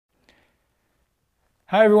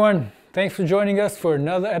Hi everyone, thanks for joining us for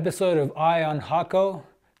another episode of Eye on Hakko.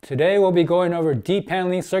 Today we'll be going over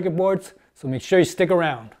depaneling circuit boards, so make sure you stick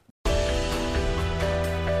around.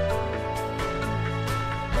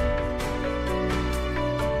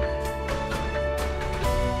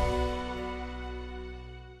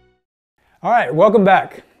 Alright, welcome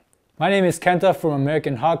back. My name is Kenta from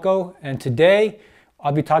American Hakko, and today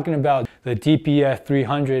I'll be talking about the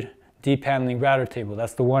DPF-300 depaneling router table.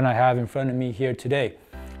 That's the one I have in front of me here today.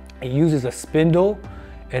 It uses a spindle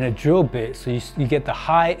and a drill bit, so you get the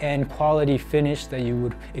high-end quality finish that you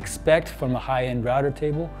would expect from a high-end router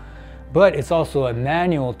table, but it's also a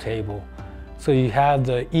manual table, so you have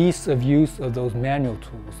the ease of use of those manual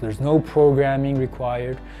tools. There's no programming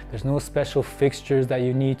required, there's no special fixtures that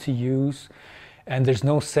you need to use, and there's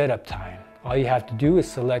no setup time. All you have to do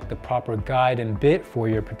is select the proper guide and bit for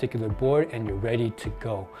your particular board and you're ready to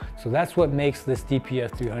go. So that's what makes this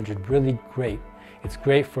DPF-300 really great. It's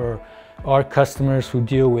great for our customers who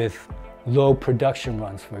deal with low production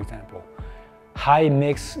runs, for example. High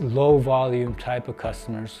mix, low volume type of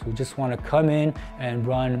customers who just want to come in and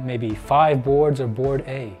run maybe 5 boards or board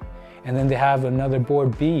A. And then they have another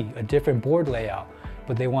board B, a different board layout,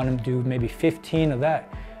 but they want to do maybe 15 of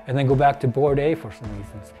that and then go back to board A for some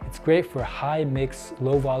reasons. It's great for high mix,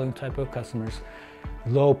 low volume type of customers,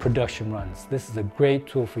 low production runs. This is a great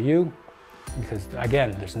tool for you because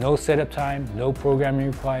again, there's no setup time, no programming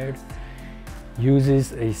required.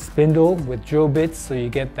 Uses a spindle with drill bits so you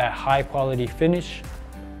get that high quality finish.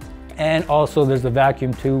 And also there's a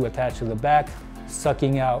vacuum tube attached to the back,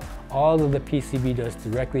 sucking out all of the PCB dust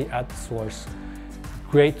directly at the source.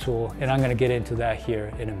 Great tool, and I'm gonna get into that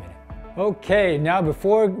here in a minute. Okay, now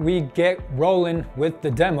before we get rolling with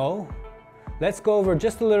the demo, let's go over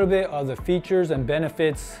just a little bit of the features and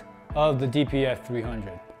benefits of the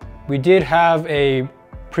DPF-300. We did have a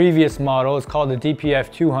previous model, it's called the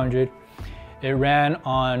DPF-200. It ran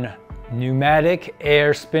on pneumatic,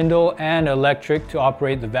 air, spindle, and electric to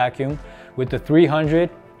operate the vacuum. With the 300,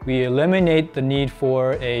 we eliminate the need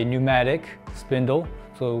for a pneumatic spindle.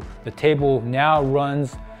 So the table now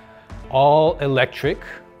runs all electric,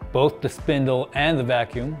 both the spindle and the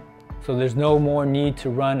vacuum. So there's no more need to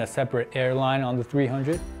run a separate air line on the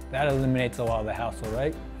 300. That eliminates a lot of the hassle,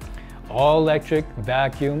 right? All electric,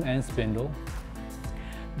 vacuum, and spindle.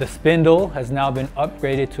 The spindle has now been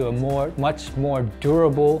upgraded to a much more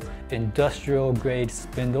durable industrial grade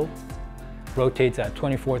spindle. Rotates at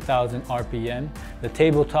 24,000 RPM. The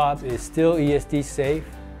tabletop is still ESD safe.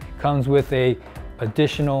 Comes with a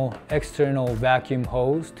additional external vacuum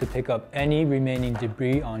hose to pick up any remaining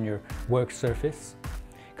debris on your work surface.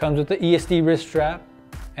 Comes with the ESD wrist strap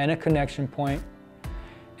and a connection point.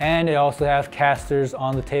 And it also has casters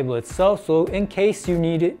on the table itself, so in case you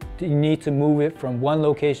need to move it from one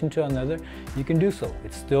location to another, you can do so.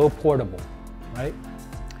 It's still portable, right?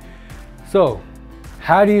 So,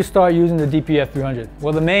 how do you start using the DPF-300?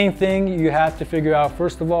 Well, the main thing you have to figure out,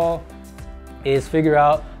 first of all, is figure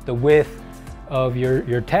out the width of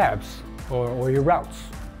your tabs or your routes.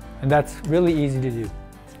 And that's really easy to do.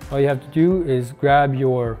 All you have to do is grab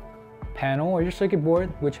your panel or your circuit board,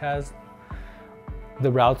 which has the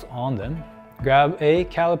routes on them. Grab a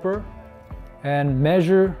caliper and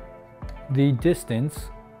measure the distance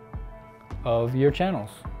of your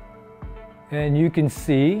channels. And you can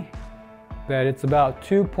see that it's about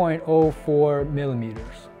 2.04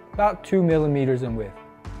 millimeters, about 2 millimeters in width.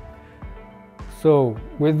 So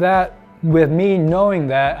with me knowing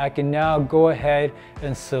that, I can now go ahead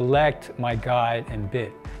and select my guide and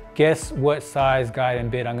bit. Guess what size guide and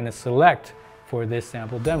bit I'm going to select for this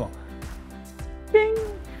sample demo? Bing!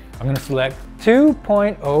 I'm going to select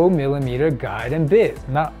 2.0 millimeter guide and bit.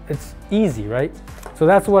 Now, it's easy, right? So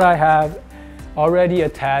that's what I have already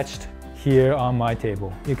attached here on my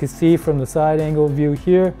table. You can see from the side angle view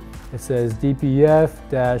here, it says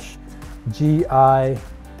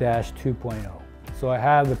DPF-GI-2.0. So I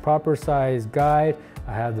have the proper size guide,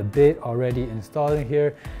 I have the bit already installed in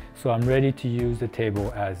here, so I'm ready to use the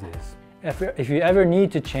table as is. If you ever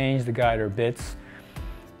need to change the guide or bits,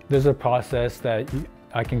 there's a process that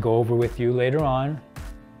I can go over with you later on.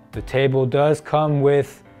 The table does come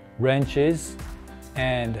with wrenches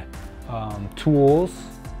and tools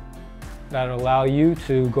that allow you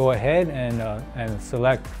to go ahead and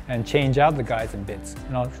select and change out the guides and bits.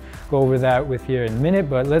 And I'll go over that with you in a minute,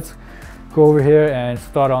 but let's go over here and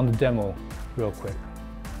start on the demo real quick.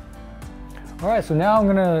 All right, so now I'm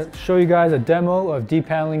gonna show you guys a demo of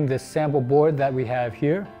depaneling this sample board that we have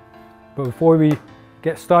here. But before we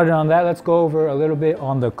get started on that, let's go over a little bit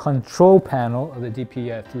on the control panel of the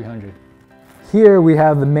DPF-300. Here we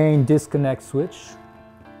have the main disconnect switch.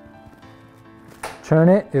 turn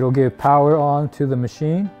it, it'll give power on to the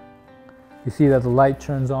machine. You see that the light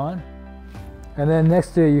turns on. And then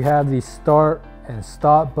next to it you have the start and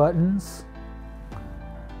stop buttons.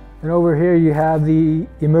 And over here you have the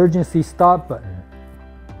emergency stop button.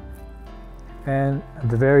 And at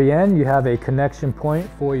the very end you have a connection point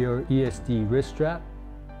for your ESD wrist strap.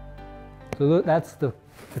 So look, that's the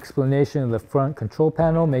explanation of the front control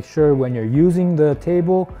panel. Make sure when you're using the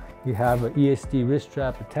table you have an ESD wrist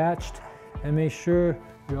strap attached, and make sure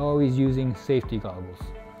you're always using safety goggles.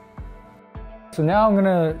 So now I'm going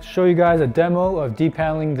to show you guys a demo of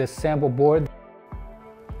depaneling this sample board.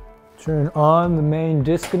 Turn on the main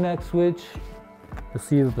disconnect switch. You'll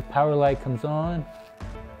see that the power light comes on.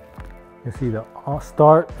 You'll see the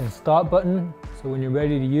start and stop button. So when you're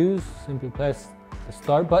ready to use, simply press the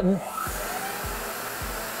start button.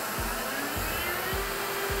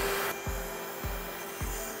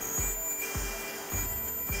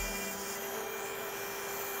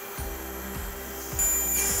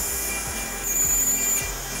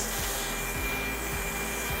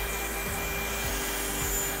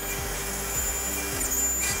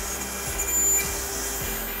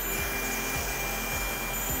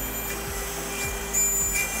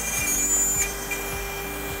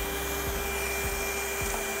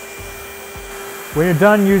 When you're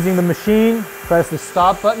done using the machine, press the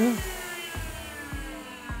stop button.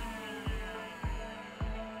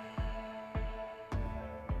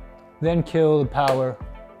 Then kill the power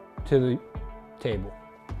to the table.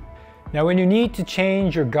 Now when you need to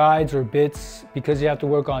change your guides or bits because you have to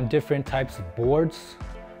work on different types of boards,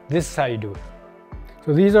 this is how you do it.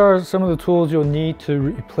 So these are some of the tools you'll need to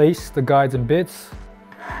replace the guides and bits.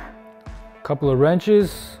 A couple of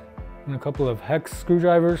wrenches and a couple of hex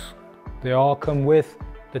screwdrivers. They all come with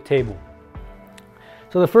the table.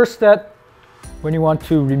 So the first step when you want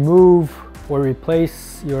to remove or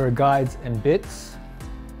replace your guides and bits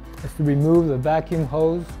is to remove the vacuum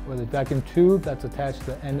hose or the vacuum tube that's attached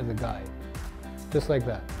to the end of the guide. Just like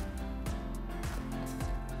that.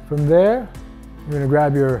 From there, you're going to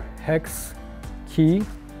grab your hex key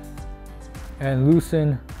and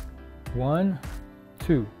loosen 1,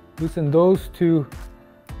 2. Loosen those 2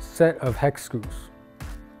 set of hex screws.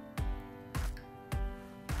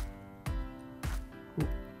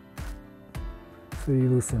 So you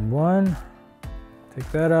loosen 1,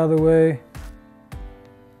 take that out of the way,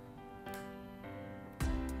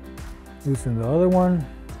 loosen the other one,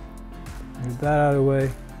 get that out of the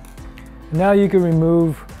way. And now you can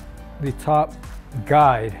remove the top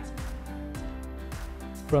guide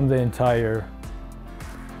from the entire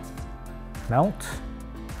mount.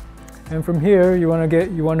 And from here you want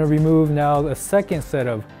to remove now a second set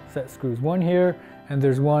of set screws. One here, and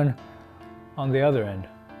there's one on the other end.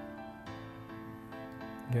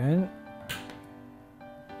 Again,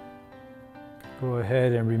 go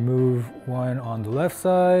ahead and remove one on the left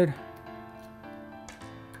side,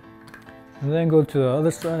 and then go to the other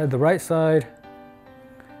side, the right side,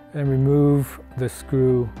 and remove the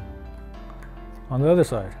screw on the other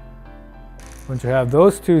side. Once you have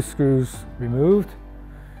those 2 screws removed,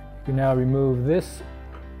 you can now remove this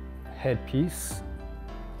headpiece,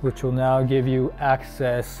 which will now give you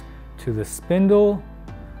access to the spindle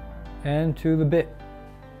and to the bit.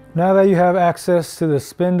 Now that you have access to the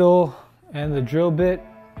spindle and the drill bit,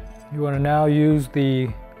 you want to now use the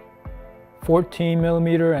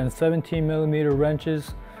 14mm and 17mm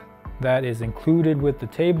wrenches that is included with the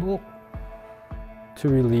table to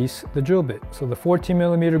release the drill bit. So the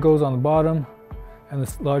 14mm goes on the bottom and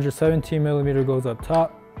the larger 17mm goes up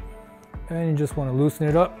top, and you just want to loosen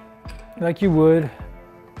it up like you would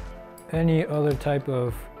any other type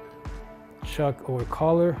of chuck or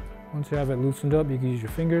collar. Once you have it loosened up, you can use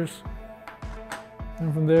your fingers.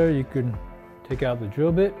 And from there, you can take out the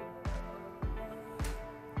drill bit.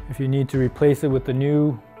 If you need to replace it with the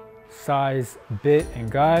new size bit and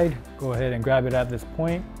guide, go ahead and grab it at this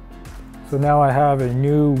point. So now I have a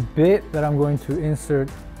new bit that I'm going to insert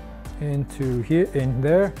into here, in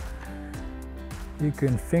there. You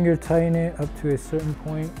can finger tighten it up to a certain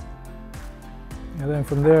point. And then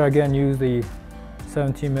from there, again, use the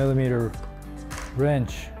 17mm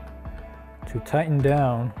wrench to tighten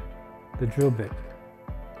down the drill bit.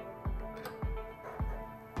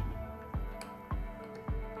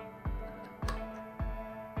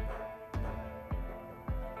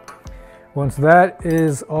 Once that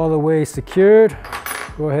is all the way secured,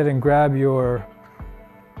 go ahead and grab the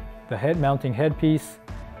head mounting headpiece.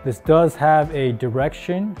 This does have a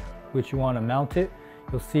direction which you want to mount it.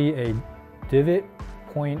 You'll see a divot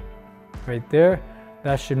point right there.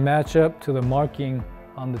 That should match up to the marking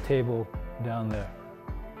on the table down there.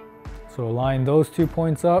 So line those 2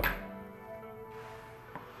 points up.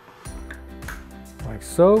 like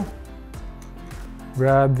so.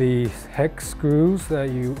 Grab the hex screws that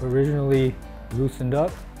you originally loosened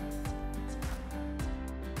up.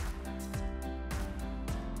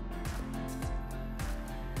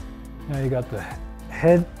 Now you got the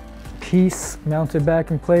head piece mounted back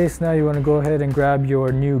in place. Now you want to go ahead and grab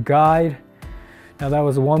your new guide. Now that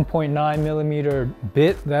was a 1.9 millimeter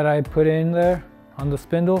bit that I put in there on the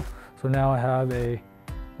spindle. So now I have a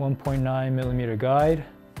 1.9 millimeter guide.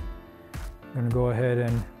 I'm going to go ahead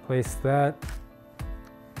and place that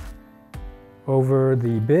over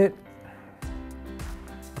the bit.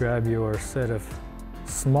 Grab your set of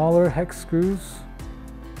smaller hex screws.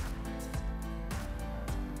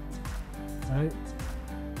 Right.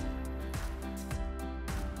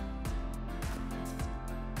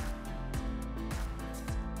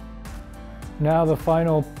 Now the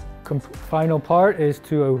final part is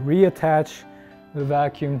to reattach the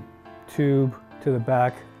vacuum tube to the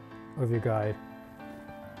back of your guide,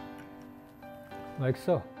 like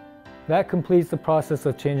so. That completes the process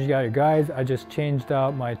of changing out your guides. I just changed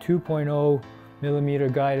out my 2.0 millimeter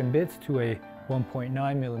guide and bits to a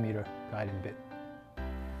 1.9 millimeter guide and bit.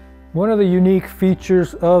 One of the unique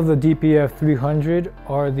features of the DPF-300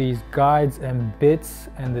 are these guides and bits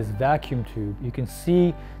and this vacuum tube. You can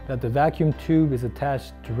see that the vacuum tube is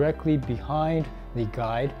attached directly behind the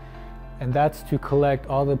guide, and that's to collect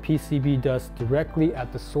all the PCB dust directly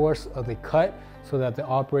at the source of the cut so that the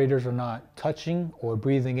operators are not touching or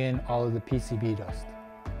breathing in all of the PCB dust.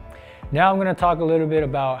 Now I'm going to talk a little bit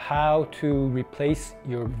about how to replace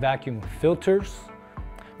your vacuum filters.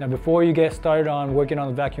 Now before you get started on working on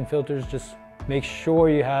the vacuum filters, just make sure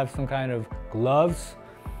you have some kind of gloves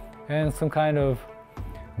and some kind of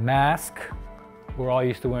mask. We're all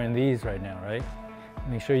used to wearing these right now, right?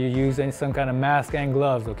 Make sure you use some kind of mask and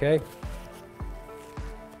gloves, okay?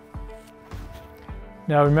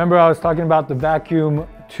 Now remember I was talking about the vacuum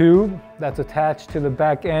tube that's attached to the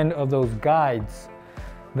back end of those guides.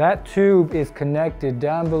 That tube is connected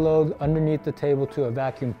down below underneath the table to a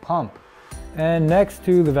vacuum pump. And next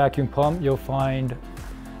to the vacuum pump, you'll find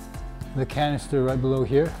the canister right below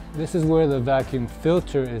here. This is where the vacuum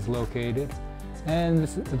filter is located. And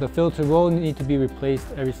the filter will need to be replaced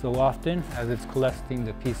every so often as it's collecting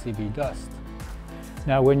the PCB dust.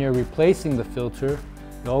 Now when you're replacing the filter,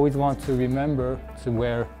 you always want to remember to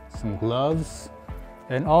wear some gloves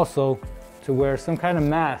and also to wear some kind of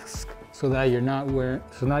mask so that you're not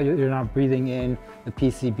breathing in the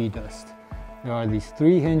PCB dust. There are these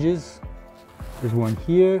 3 hinges. There's one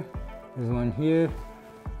here, there's one here,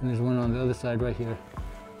 and there's one on the other side right here.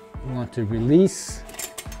 You want to release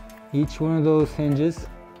each one of those hinges,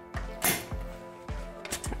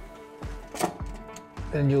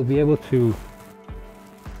 and you'll be able to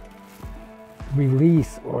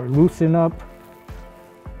release or loosen up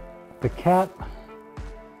the cap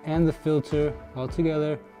and the filter all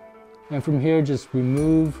together. And from here, just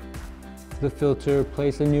remove the filter,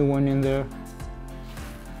 place a new one in there.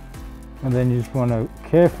 And then you just want to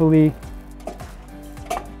carefully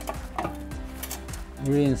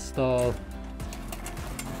reinstall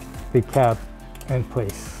the cap in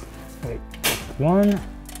place. Like one.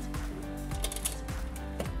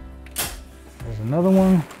 There's another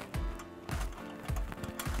one.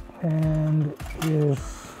 And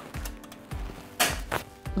here's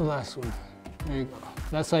the last one. There you go.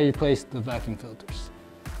 That's how you place the vacuum filters.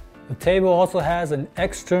 The table also has an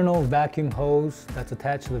external vacuum hose that's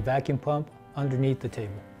attached to the vacuum pump underneath the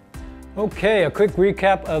table. Okay, a quick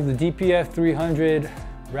recap of the DPF-300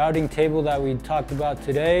 routing table that we talked about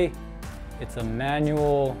today. It's a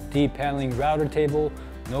manual depaneling router table,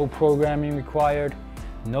 no programming required,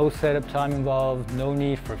 no setup time involved, no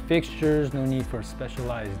need for fixtures, no need for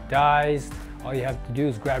specialized dies. All you have to do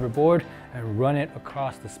is grab your board and run it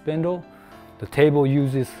across the spindle. The table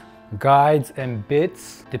uses guides and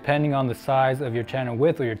bits depending on the size of your channel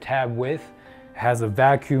width or your tab width. It has a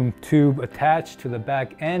vacuum tube attached to the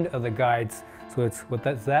back end of the guides. So what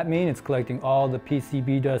does that mean? It's collecting all the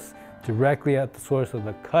PCB dust directly at the source of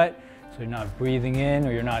the cut. So you're not breathing in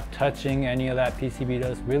or you're not touching any of that PCB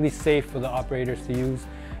dust. Really safe for the operators to use.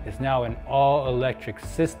 It's now an all-electric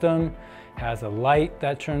system. It has a light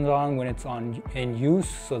that turns on when it's in use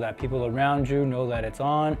so that people around you know that it's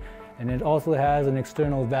on. And it also has an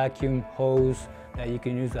external vacuum hose that you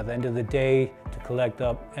can use at the end of the day to collect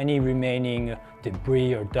up any remaining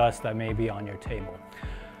debris or dust that may be on your table.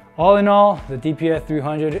 All in all, the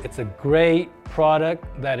DPF-300, it's a great product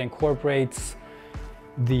that incorporates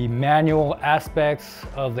the manual aspects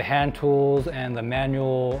of the hand tools and the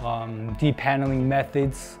manual depaneling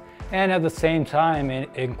methods And at the same time, it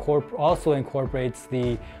also incorporates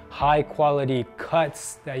the high quality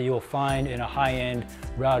cuts that you'll find in a high-end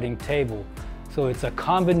routing table. So it's a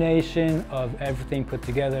combination of everything put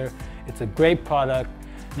together. It's a great product.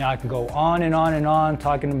 Now I can go on and on and on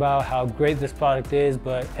talking about how great this product is,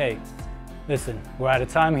 but hey, listen, we're out of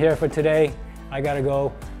time here for today. I gotta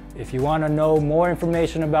go. If you wanna know more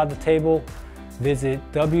information about the table, visit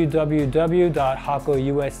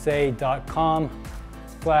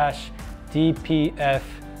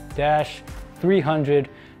www.HakkoUSA.com/DPF-300.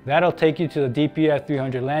 That'll take you to the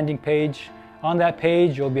DPF-300 landing page. On that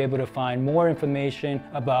page, you'll be able to find more information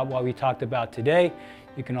about what we talked about today.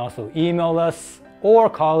 You can also email us or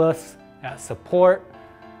call us at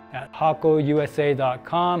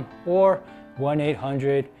support@HakkoUSA.com or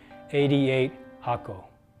 1-800-88-HAKKO.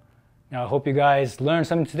 Now, I hope you guys learned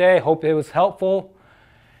something today. Hope it was helpful.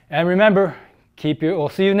 And remember, we'll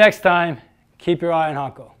see you next time. Keep your eye on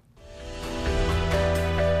Hakko.